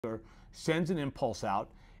sends an impulse out.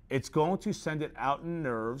 It's going to send it out in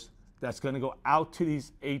nerves. That's going to go out to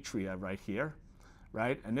these atria right here,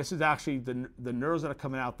 right? And this is actually the nerves that are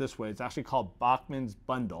coming out this way. It's actually called Bachmann's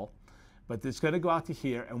bundle. But it's going to go out to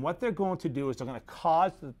here. And what they're going to do is they're going to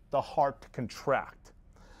cause the heart to contract.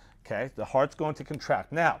 Okay? The heart's going to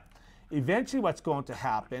contract. Now, eventually what's going to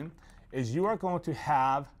happen is you are going to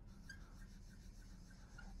have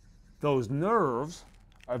those nerves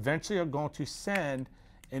eventually are going to send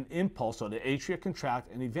an impulse, so the atria contract,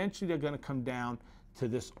 and eventually they're going to come down to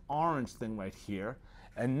this orange thing right here.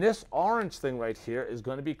 And this orange thing right here is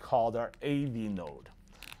going to be called our AV node.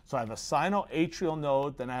 So I have a sinoatrial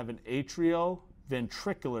node, then I have an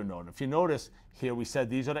atrioventricular node. If you notice here, we said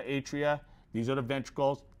these are the atria, these are the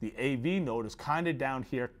ventricles. The AV node is kind of down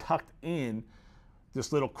here, tucked in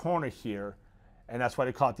this little corner here, and that's why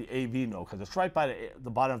they call it the AV node, because it's right by the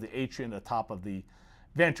bottom of the atria and the top of the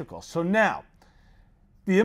ventricle. So now,